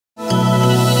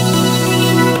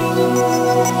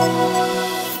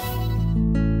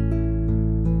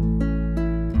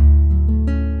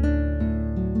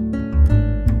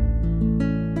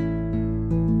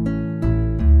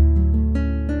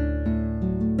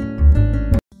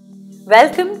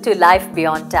Welcome to Life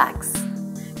Beyond Tax.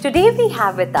 Today we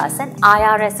have with us an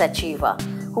IRS achiever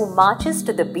who marches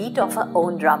to the beat of her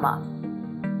own drummer.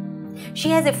 She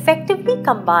has effectively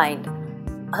combined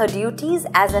her duties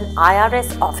as an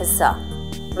IRS officer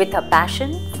with her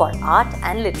passion for art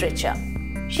and literature.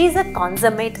 She is a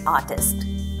consummate artist.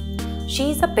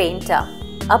 She is a painter,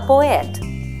 a poet,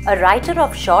 a writer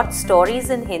of short stories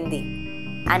in Hindi,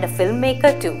 and a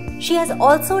filmmaker too. She has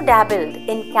also dabbled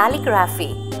in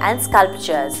calligraphy and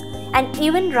sculptures and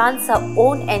even runs her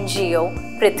own NGO,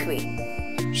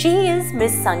 Prithvi. She is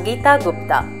Miss Sangeeta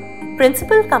Gupta,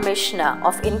 Principal Commissioner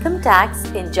of Income Tax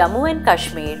in Jammu and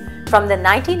Kashmir from the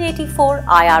 1984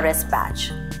 IRS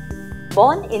batch.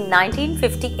 Born in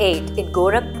 1958 in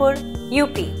Gorakhpur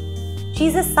UP, she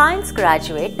is a science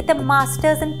graduate with a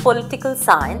master's in political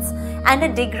science and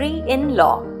a degree in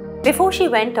law before she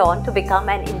went on to become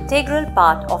an integral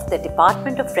part of the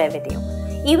Department of Revenue,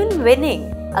 even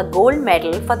winning a gold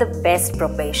medal for the best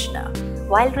probationer.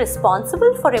 While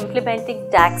responsible for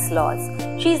implementing tax laws,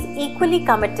 she is equally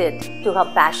committed to her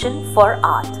passion for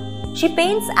art. She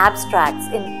paints abstracts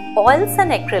in oils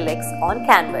and acrylics on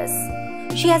canvas.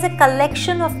 She has a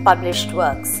collection of published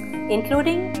works,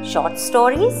 including short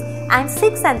stories and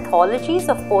 6 anthologies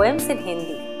of poems in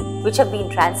Hindi, which have been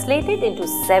translated into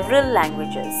several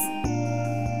languages.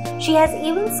 She has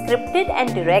even scripted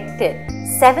and directed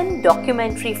 7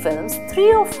 documentary films,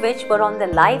 3 of which were on the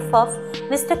life of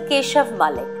Mr. Keshav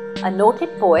Malik, a noted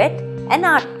poet and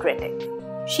art critic.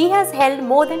 She has held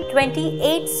more than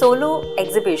 28 solo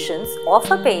exhibitions of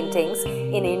her paintings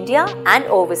in India and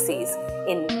overseas,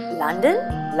 in London,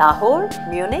 Lahore,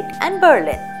 Munich and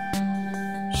Berlin.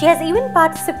 She has even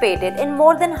participated in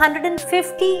more than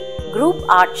 150 group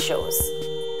art shows.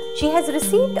 She has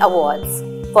received awards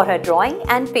for her drawing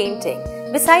and painting,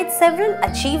 besides several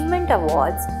achievement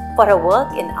awards for her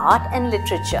work in art and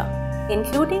literature,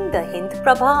 including the Hind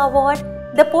Prabha Award,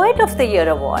 the Poet of the Year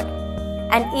Award,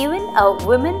 and even a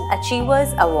Women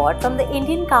Achievers Award from the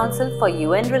Indian Council for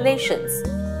UN Relations.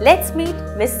 Let's meet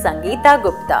Miss Sangeeta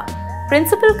Gupta,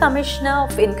 Principal Commissioner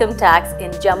of Income Tax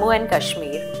in Jammu and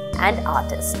Kashmir and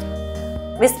artist.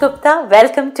 Miss Gupta,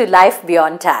 welcome to Life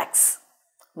Beyond Tax.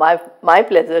 My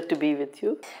pleasure to be with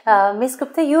you. Miss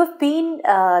Gupta, you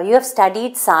have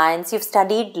studied science, you've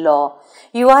studied law.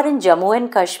 You are in Jammu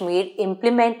and Kashmir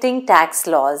implementing tax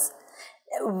laws.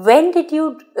 When did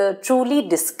you truly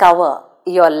discover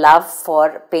your love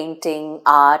for painting,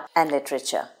 art and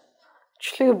literature?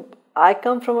 Actually, I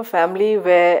come from a family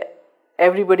where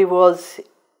everybody was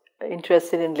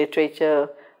interested in literature,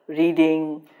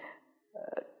 reading,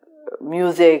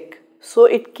 music. So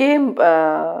it came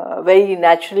very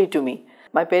naturally to me.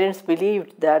 My parents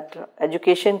believed that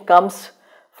education comes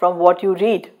from what you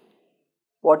read,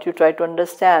 what you try to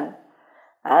understand.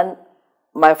 And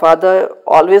my father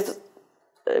always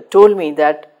told me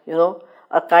that,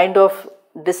 a kind of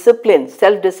discipline,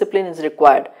 self-discipline is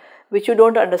required, which you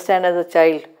don't understand as a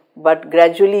child. But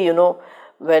gradually,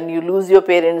 when you lose your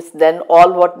parents, then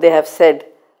all what they have said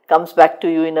comes back to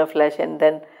you in a flash, and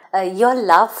then your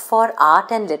love for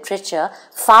art and literature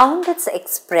found its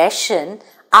expression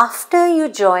after you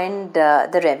joined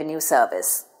the Revenue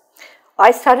Service.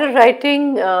 I started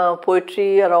writing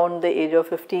poetry around the age of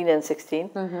 15 and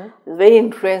 16, very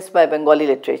influenced by Bengali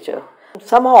literature.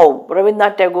 Somehow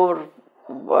Rabindranath Tagore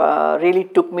really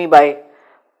took me by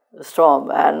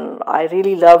storm, and I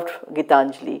really loved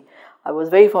Gitanjali. I was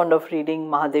very fond of reading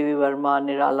Mahadevi Verma,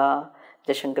 Nirala,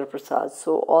 Jashankar Prasad.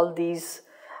 So all these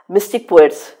mystic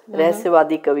poets,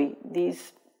 Rahasyavadi Kavi,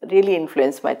 these really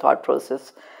influenced my thought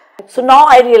process. So now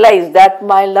I realize that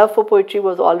my love for poetry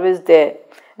was always there,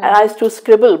 and I used to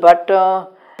scribble, but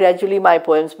gradually my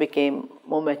poems became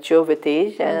more mature with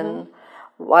age. And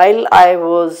while I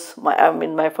was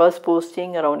in my first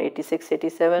posting around 86,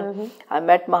 87, I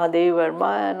met Mahadevi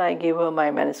Verma and I gave her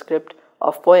my manuscript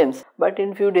of poems. But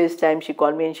in few days' time she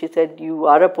called me and she said, "You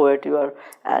are a poet,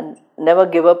 and never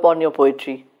give up on your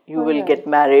poetry. You will get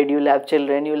married, you will have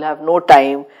children, you will have no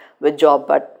time with job,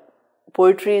 but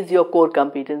poetry is your core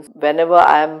competence. Whenever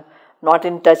I am not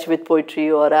in touch with poetry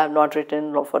or I have not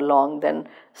written for long, then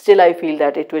still I feel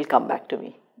that it will come back to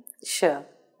me." Sure.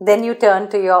 Then you turn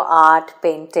to your art,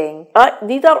 painting.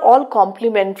 These are all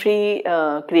complementary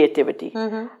creativity.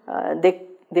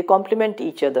 They complement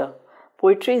each other.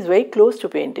 Poetry is very close to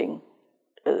painting.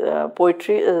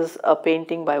 Poetry is a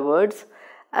painting by words,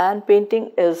 and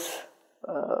painting is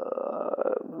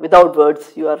without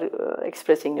words. You are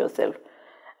expressing yourself.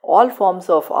 All forms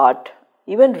of art,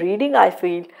 even reading, I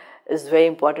feel, is very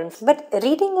important. But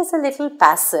reading is a little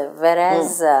passive,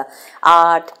 whereas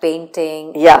art,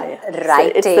 painting,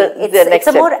 writing, it's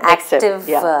a more active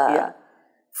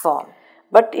form.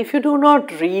 But if you do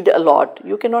not read a lot,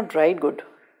 you cannot write good.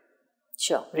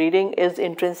 Sure. Reading is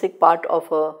intrinsic part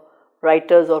of a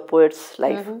writer's or poet's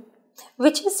life.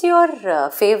 Which is your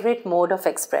favorite mode of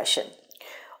expression?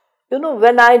 You know,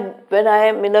 when I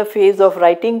am in a phase of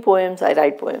writing poems, I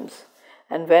write poems.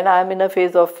 And when I am in a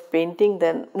phase of painting,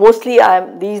 then mostly I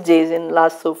am these days, in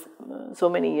last so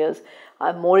many years, I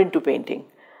am more into painting.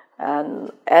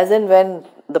 And as and when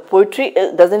the poetry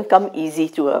doesn't come easy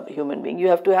to a human being, you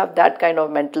have to have that kind of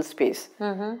mental space.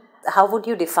 How would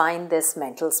you define this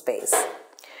mental space?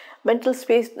 Mental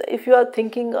space, if you are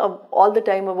thinking of all the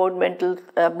time about mental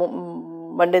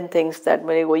mundane things, that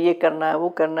mere ko ye karna hai, wo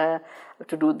karna hai,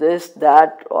 to do this,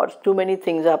 that, or too many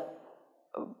things are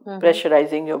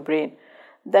pressurizing your brain,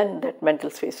 then that mental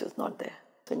space is not there.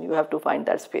 And you have to find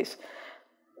that space.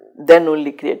 Then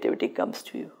only creativity comes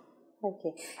to you.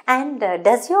 Okay. And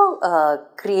does your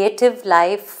creative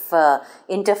life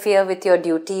interfere with your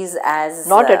duties as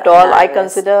Not at all. I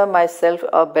consider myself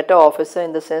a better officer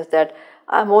in the sense that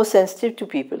I am more sensitive to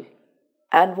people.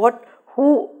 And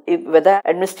whether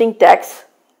administering tax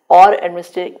or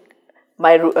administering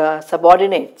my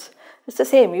subordinates, it's the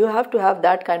same. You have to have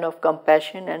that kind of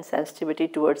compassion and sensitivity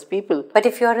towards people. But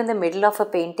if you're in the middle of a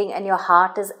painting and your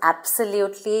heart is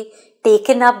absolutely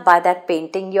taken up by that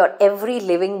painting, your every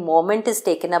living moment is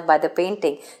taken up by the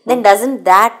painting, then doesn't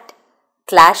that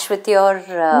clash with your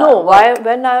No,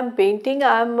 when I am painting,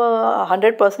 I am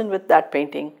 100% with that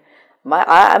painting.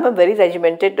 I am a very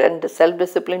regimented and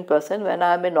self-disciplined person. When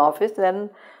I am in office,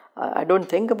 then I don't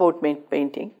think about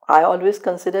painting. I always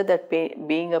consider that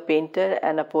being a painter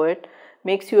and a poet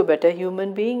makes you a better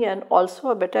human being and also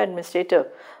a better administrator,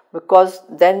 because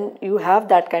then you have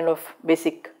that kind of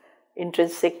basic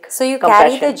intrinsic So you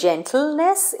compassion. carry the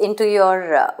gentleness into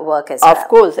your work as well. Of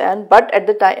course, but at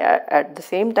the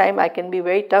same time, I can be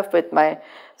very tough with my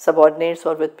subordinates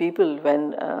or with people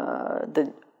when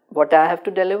what I have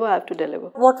to deliver, I have to deliver.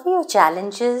 What were your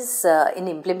challenges in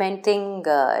implementing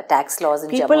tax laws in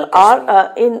Jammu People and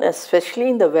Kashmir? especially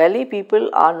in the valley, people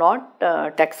are not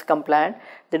tax compliant.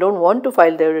 They don't want to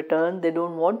file their return. They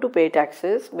don't want to pay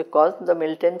taxes because the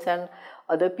militants and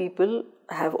other people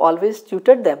have always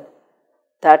tutored them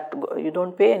that you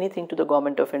don't pay anything to the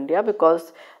government of India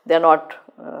because they are not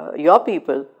your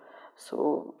people.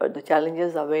 So the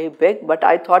challenges are very big. But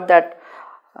I thought that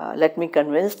let me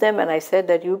convince them, and I said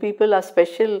that you people are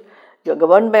special, you are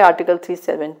governed by Article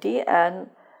 370, and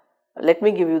let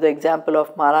me give you the example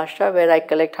of Maharashtra, where I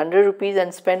collect 100 rupees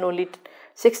and spend only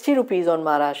 60 rupees on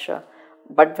Maharashtra.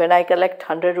 But when I collect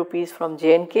 100 rupees from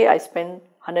J&K, I spend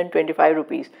 125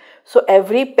 rupees. So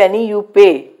every penny you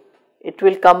pay, it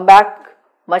will come back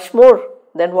much more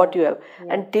than what you have.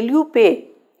 And till you pay,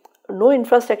 no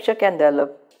infrastructure can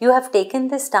develop. You have taken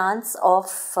the stance of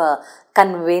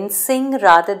convincing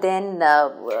rather than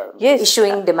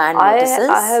issuing demand notices.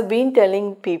 I have been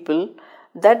telling people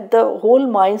that the whole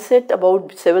mindset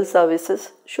about civil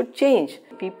services should change.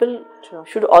 People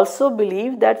should also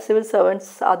believe that civil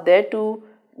servants are there to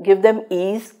give them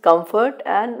ease, comfort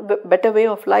and better way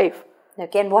of life.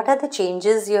 Okay, and what are the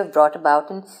changes you have brought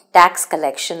about in tax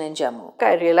collection in Jammu?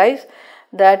 I realized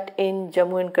that in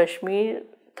Jammu and Kashmir,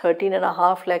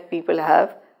 13.5 lakh people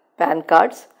have PAN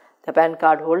cards, the PAN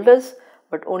card holders,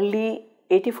 but only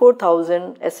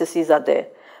 84,000 SSCs are there.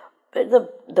 But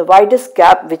the widest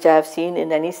gap which I have seen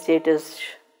in any state is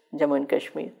Jammu and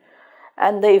Kashmir.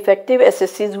 And the effective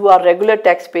SSCs who are regular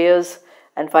taxpayers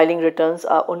and filing returns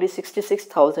are only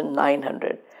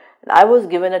 66,900. And I was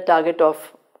given a target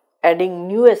of adding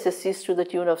new SSCs to the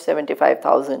tune of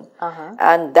 75,000.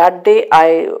 And that day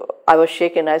I was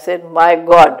shaken. I said, my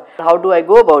God, how do I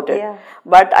go about it? Yeah.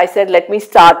 But I said, let me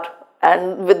start.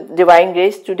 And with divine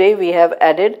grace, today we have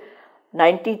added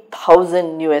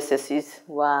 90,000 new SSCs.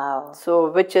 Wow.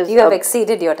 So, which is... You have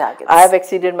exceeded your targets. I have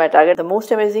exceeded my target. The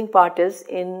most amazing part is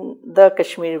in the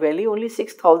Kashmir Valley, only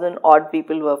 6,000 odd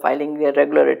people were filing their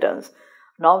regular returns.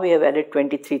 Now we have added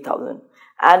 23,000.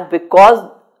 And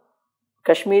because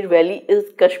Kashmir Valley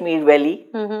is Kashmir Valley,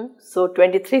 so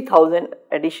 23,000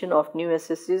 addition of new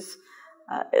SSCs,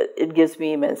 it gives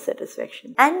me immense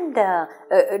satisfaction. And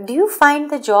do you find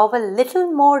the job a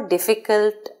little more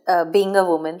difficult being a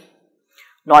woman?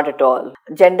 Not at all.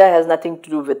 Gender has nothing to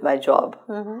do with my job.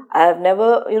 I have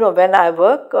never, when I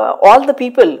work, all the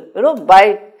people,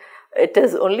 it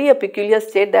is only a peculiar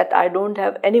state that I don't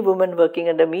have any woman working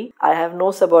under me. I have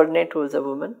no subordinate who is a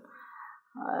woman.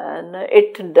 And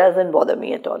it doesn't bother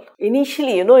me at all.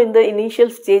 Initially, in the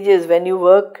initial stages when you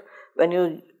work, when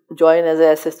you join as an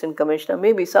assistant commissioner,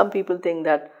 maybe some people think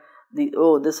that,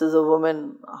 this is a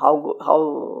woman,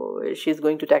 how she's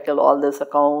going to tackle all this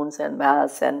accounts and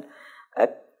maths and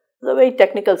It's a very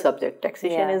technical subject.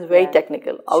 Taxation is very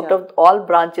technical. Out of all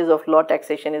branches of law,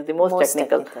 taxation is the most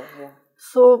technical.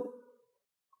 So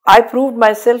I proved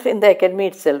myself in the academy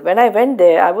itself. When I went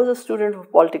there, I was a student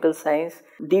of political science,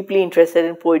 deeply interested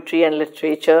in poetry and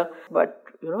literature. But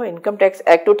you know, income tax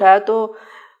act उठाया तो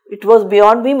it was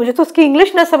beyond me. मुझे तो उसकी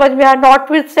English ना समझ में आया.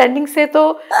 Notwithstanding से तो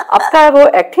आपका वो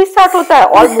act ही start होता है.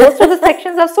 All most of the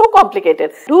sections are so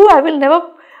complicated. I will never,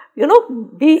 you know,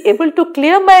 be able to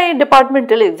clear my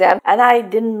departmental exam. And I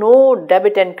didn't know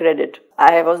debit and credit.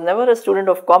 I was never a student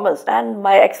of commerce. And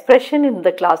my expression in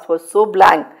the class was so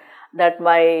blank that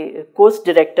my course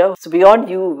director, it's beyond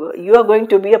you, you are going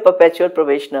to be a perpetual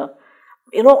probationer.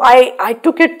 You know, I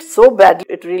took it so badly,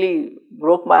 it really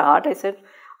broke my heart. I said,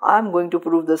 I'm going to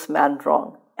prove this man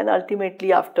wrong. And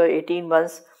ultimately, after 18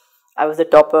 months, I was the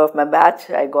topper of my batch.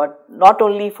 I got not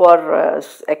only for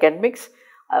academics,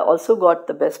 I also got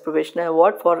the Best Probationer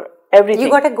Award for everything.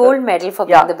 You got a gold medal for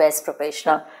being the Best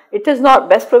Probationer. It is not,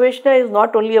 Best Probationer is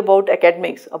not only about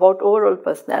academics, about overall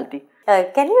personality.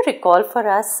 Can you recall for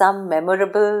us some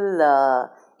memorable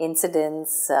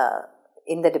incidents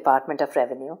in the Department of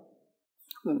Revenue?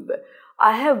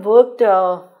 I have worked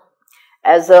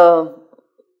as a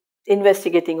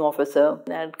investigating officer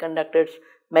and conducted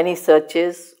many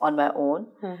searches on my own.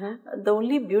 The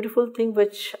only beautiful thing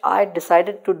which I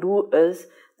decided to do is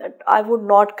that I would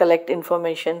not collect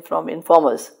information from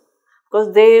informers,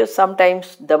 because they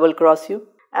sometimes double cross you.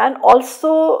 And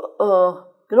also,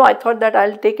 you know, I thought that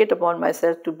I'll take it upon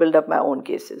myself to build up my own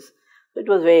cases. It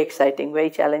was very exciting,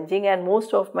 very challenging, and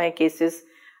most of my cases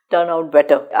turn out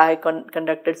better. I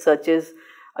conducted searches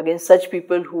against such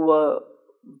people who were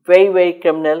very, very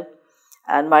criminal,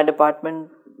 and my department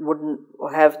wouldn't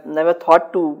have never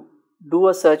thought to do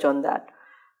a search on that.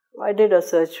 I did a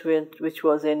search which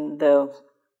was in the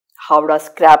Howrah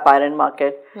scrap iron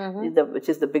market, which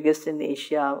is the biggest in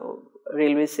Asia,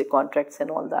 railways contracts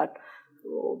and all that.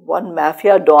 One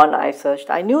mafia don I searched.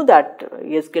 I knew that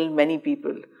he has killed many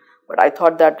people, but I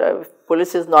thought that if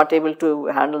police is not able to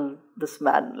handle this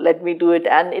man, let me do it,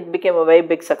 and it became a very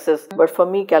big success. But for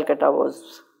me, Calcutta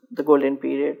was the golden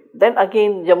period. Then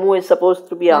again, Jammu is supposed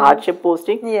to be a hardship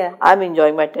posting. I'm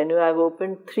enjoying my tenure. I've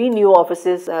opened 3 new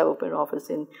offices. I've opened office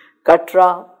in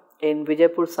Katra, in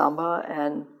Vijaypur, Sambha,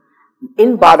 and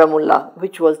in Baramulla,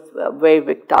 which was a very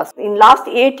big task. In last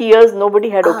 8 years, nobody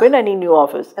had opened any new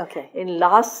office. In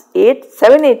last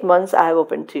 7-8 months, I have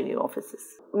opened 3 new offices.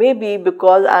 Maybe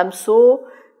because I'm so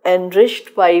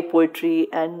enriched by poetry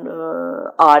and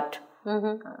art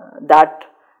that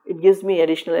it gives me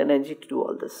additional energy to do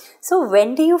all this. So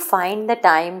when do you find the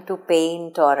time to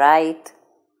paint or write?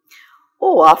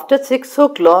 Oh, after 6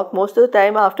 o'clock, most of the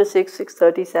time after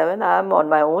 6:37, I am on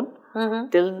my own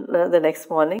till the next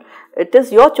morning. It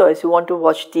is your choice. You want to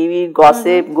watch TV,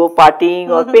 gossip, go partying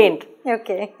or paint.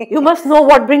 You must know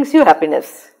what brings you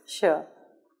happiness. Sure.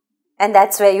 And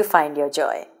that's where you find your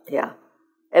joy. Yeah.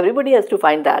 Everybody has to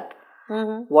find that.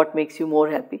 What makes you more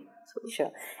happy. So.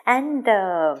 Sure. And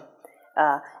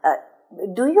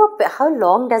how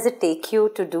long does it take you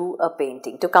to do a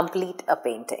painting, to complete a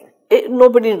painting?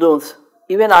 Nobody knows.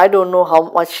 Even I don't know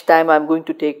how much time I'm going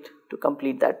to take to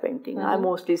complete that painting. I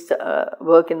mostly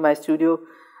work in my studio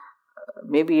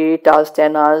maybe 8 hours,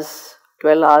 10 hours,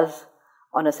 12 hours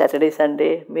on a Saturday,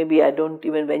 Sunday. Maybe I don't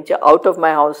even venture out of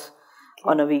my house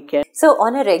on a weekend. So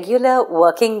on a regular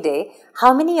working day,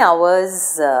 how many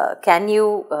hours can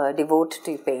you devote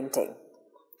to painting?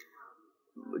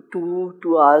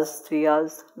 2 hours, 3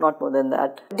 hours, not more than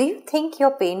that. Do you think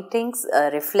your paintings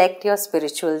reflect your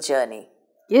spiritual journey?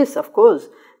 Yes, of course.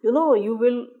 You know, you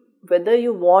will, whether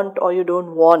you want or you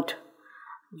don't want,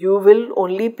 you will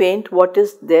only paint what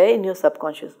is there in your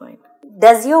subconscious mind.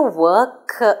 Does your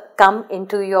work come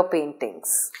into your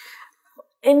paintings?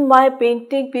 In my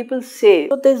painting, people say,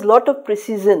 so there's a lot of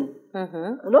precision,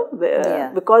 you know,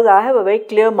 because I have a very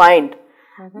clear mind.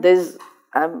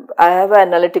 I have an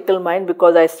analytical mind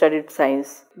because I studied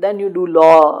science. Then you do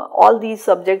law, all these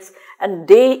subjects, and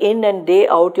day in and day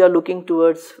out you are looking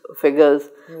towards figures.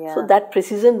 So that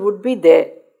precision would be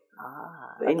there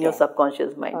in your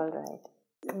subconscious mind. All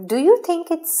right. Do you think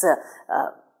it's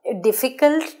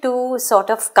difficult to sort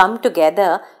of come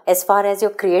together as far as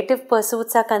your creative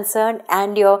pursuits are concerned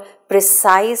and your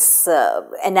precise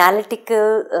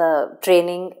analytical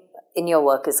training in your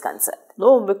work is concerned?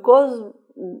 No, because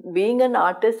being an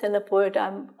artist and a poet,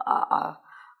 I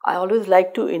always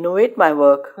like to innovate my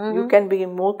work. You can be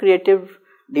more creative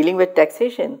dealing with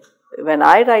taxation. When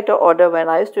I write an order, when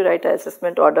I used to write an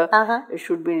assessment order, it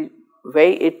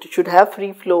should have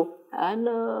free flow, and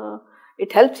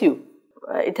it helps you.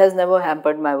 It has never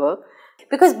hampered my work.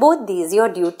 Because both these, your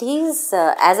duties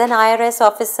as an IRS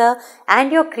officer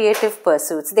and your creative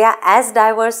pursuits, they are as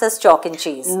diverse as chalk and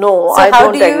cheese. No, so I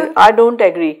don't agree. I don't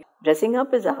agree. Dressing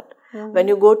up is art. When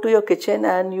you go to your kitchen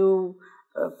and you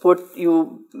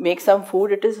you make some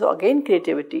food, it is again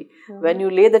creativity. When you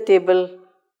lay the table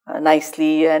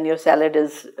nicely and your salad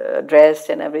is dressed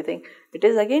and everything, it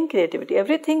is again creativity.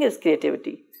 Everything is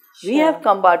creativity. We have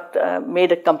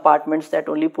made compartments that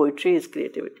only poetry is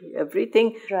creativity.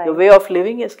 Everything, the way of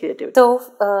living is creativity. So,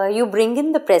 you bring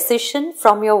in the precision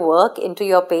from your work into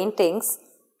your paintings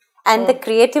and the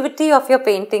creativity of your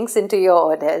paintings into your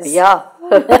orders. Yeah.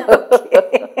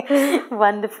 Okay.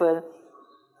 Wonderful.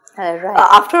 Right.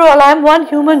 After all, I am one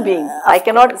human being. I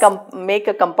cannot make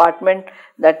a compartment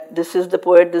that this is the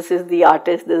poet, this is the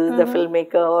artist, this is the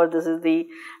filmmaker, or this is the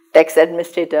tax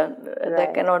administrator.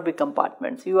 There cannot be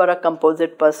compartments. You are a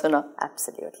composite persona.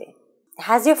 Absolutely.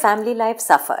 Has your family life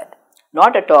suffered?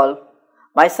 Not at all.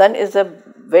 My son is a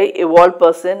very evolved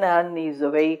person and he's a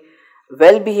very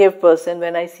well-behaved person.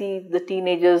 When I see the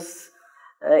teenagers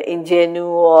in JNU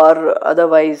or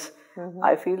otherwise,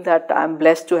 I feel that I'm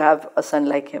blessed to have a son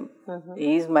like him.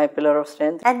 He is my pillar of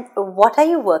strength. And what are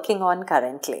you working on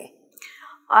currently?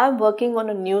 I'm working on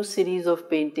a new series of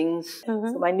paintings.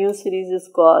 So my new series is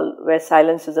called Where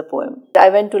Silence is a Poem. I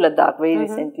went to Ladakh very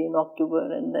recently in October,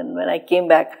 and then when I came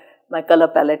back, my color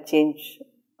palette changed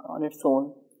on its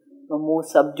own. More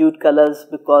subdued colors,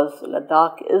 because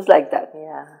Ladakh is like that.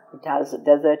 Yeah. It has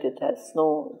desert, it has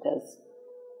snow,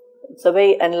 it's a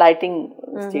very enlightening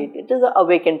state. It is an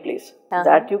awakened place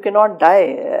that you cannot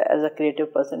die as a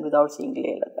creative person without seeing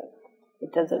Leh Ladakh.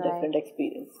 It has a different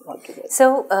experience altogether.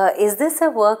 So, is this a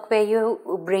work where you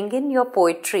bring in your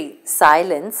poetry,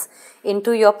 silence,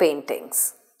 into your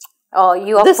paintings? Or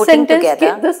you are putting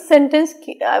together? This sentence,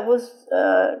 I was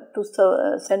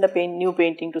to send a new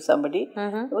painting to somebody.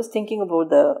 I was thinking about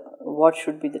what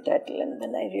should be the title, and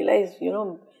then I realized,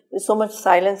 there's so much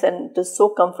silence and it is so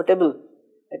comfortable.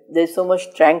 There's so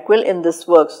much tranquil in this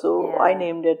work, so I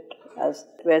named it as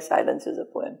Where Silence is a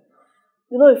Poem.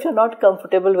 If you're not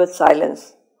comfortable with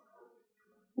silence,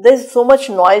 there's so much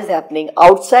noise happening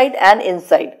outside and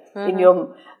inside in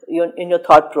your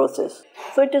thought process.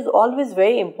 So it is always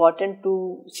very important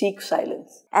to seek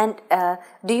silence. And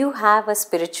do you have a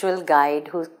spiritual guide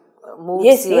who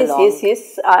moves you along?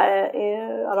 Yes.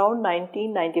 Around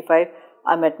 1995,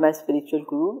 I met my spiritual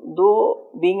guru.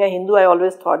 Though being a Hindu, I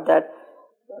always thought that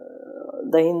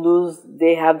the Hindus,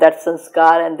 they have that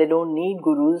sanskar and they don't need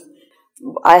gurus.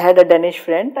 I had a Danish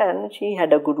friend and she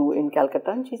had a guru in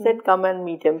Calcutta, and she said, come and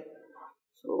meet him.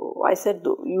 So I said,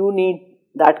 you need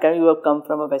that kind, you have come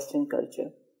from a Western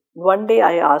culture. One day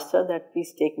I asked her that,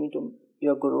 please take me to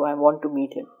your guru, I want to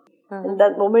meet him. In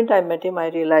that moment I met him, I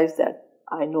realized that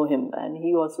I know him, and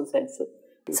he also said so.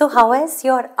 So how has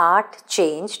your art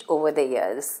changed over the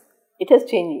years? It has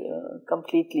changed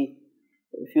completely.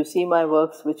 If you see my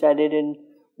works which I did in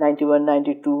 91,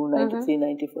 92, 93,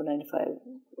 94, 95,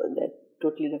 well, they're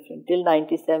totally different. Till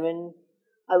 97,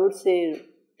 I would say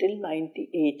till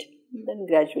 98. Then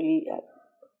gradually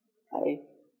I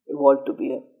evolved to be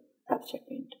an abstract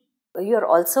painter. You're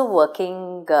also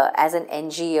working as an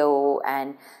NGO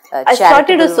and I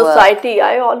started a society.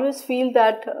 I always feel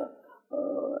that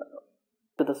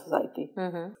to the society.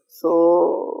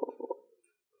 So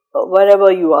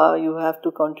wherever you are, you have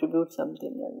to contribute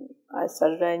something. And I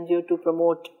started an NGO to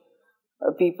promote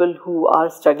people who are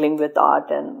struggling with art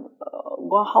and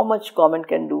how much government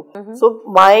can do. So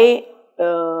my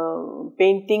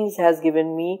paintings has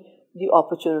given me the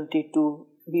opportunity to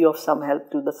be of some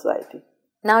help to the society.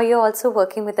 Now you're also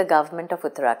working with the government of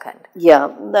Uttarakhand. Yeah.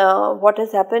 What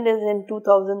has happened is in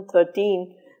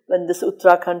 2013, when this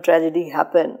Uttarakhand tragedy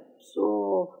happened,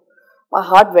 so my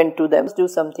heart went to them, do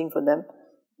something for them.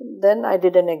 Then I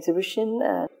did an exhibition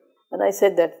and I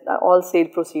said that all sale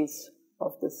proceeds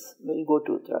of this will go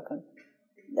to Uttarakhand.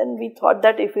 Then we thought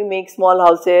that if we make small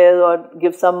houses or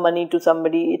give some money to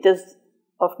somebody, it is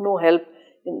of no help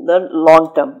in the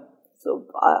long term. So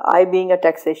I being a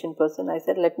taxation person, I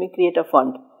said, let me create a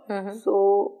fund.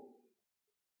 So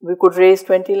we could raise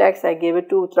 20 lakhs. I gave it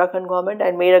to Uttarakhand government.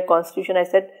 I made a constitution. I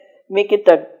said, make it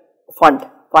a fund,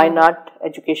 fine art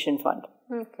education fund.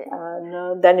 Okay.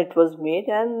 And then it was made,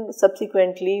 and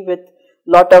subsequently with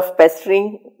lot of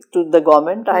pestering to the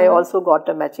government, I also got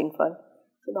a matching fund.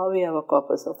 So now we have a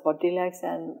corpus of 40 lakhs,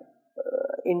 and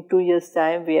in 2 years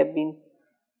time we have been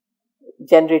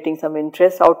generating some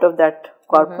interest out of that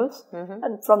corpus,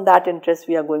 and from that interest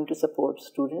we are going to support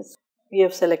students. We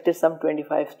have selected some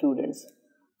 25 students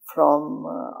from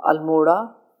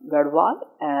Almora, Garhwal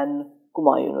and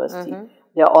Kumaon University.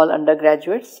 They are all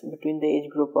undergraduates between the age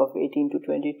group of 18 to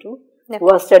 22 who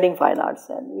are studying fine arts,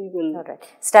 and we will... All right.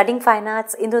 Studying fine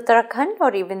arts in Uttarakhand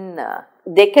or even...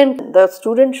 the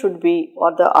student should be,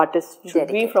 or the artist should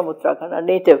be from Uttarakhand, a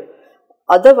native.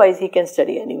 Otherwise, he can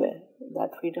study anywhere.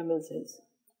 That freedom is his.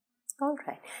 All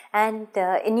right. And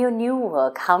in your new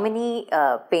work, how many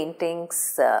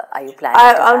paintings are you planning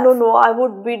to have? No, I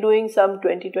would be doing some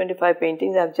 20-25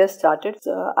 paintings. I've just started.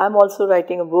 So I'm also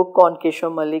writing a book on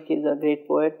Keshav Malik. He's a great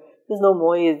poet. He's no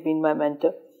more. He has been my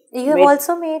mentor. You have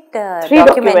also made 3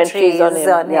 documentaries on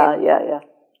him. Yeah.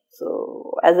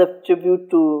 So as a tribute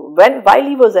to while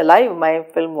he was alive, my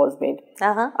film was made.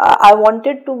 I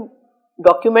wanted to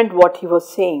document what he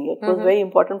was saying. It was very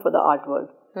important for the art world.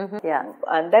 Yeah.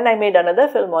 And then I made another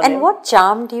film on him. And what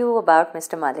charmed you about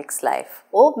Mr. Malik's life?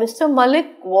 Oh, Mr. Malik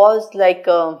was like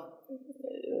a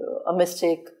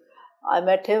mistake. I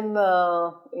met him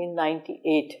in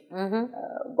 98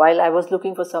 while I was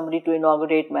looking for somebody to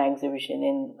inaugurate my exhibition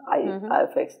in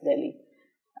IFX Delhi.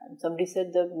 And somebody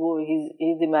said that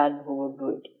he's the man who would do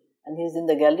it. And he's in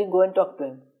the gallery, go and talk to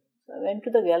him. So I went to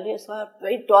the gallery, I saw a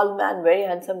very tall man, very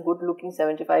handsome, good looking,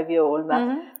 75-year-old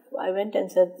man. So I went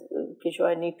and said, Keshav,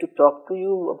 I need to talk to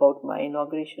you about my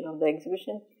inauguration of the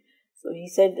exhibition. So he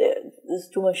said, this is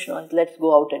too much noise, let's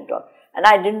go out and talk. And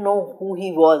I didn't know who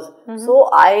he was. So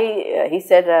he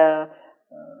said,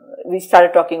 we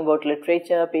started talking about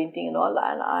literature, painting and all,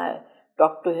 and I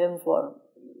talked to him for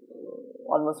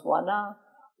almost 1 hour.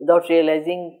 Without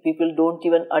realizing, people don't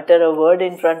even utter a word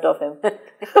in front of him.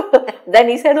 Then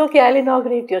he said, okay, I'll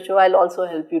inaugurate your show. I'll also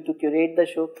help you to curate the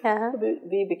show. So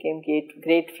we became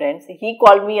great friends. He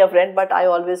called me a friend, but I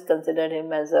always considered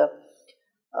him as a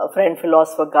friend,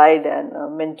 philosopher, guide and a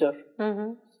mentor.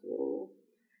 So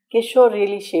Keshav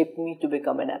really shaped me to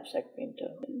become an abstract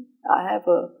painter. I have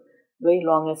a very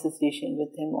long association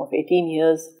with him of 18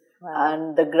 years. Wow.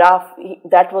 And the graph,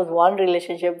 that was one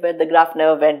relationship where the graph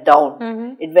never went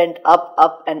down. It went up,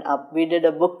 up and up. We did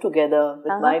a book together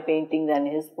with my paintings and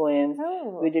his poems.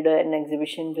 We did an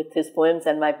exhibition with his poems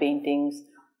and my paintings.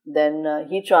 Then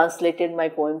he translated my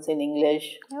poems in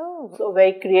English. So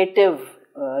very creative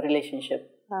relationship.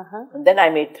 And then I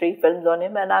made 3 films on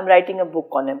him and I'm writing a book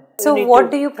on him. So what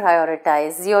do you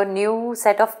prioritize? Your new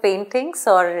set of paintings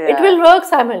or? It will work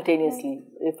simultaneously.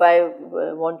 If I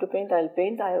want to paint, I'll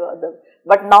paint.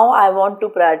 But now I want to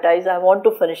prioritize. I want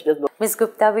to finish this book. Ms.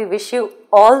 Gupta, we wish you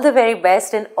all the very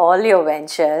best in all your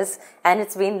ventures. And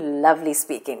it's been lovely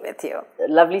speaking with you.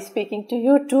 Lovely speaking to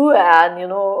you too. And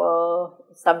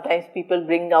sometimes people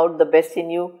bring out the best in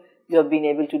you. You have been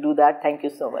able to do that. Thank you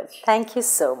so much. Thank you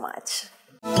so much.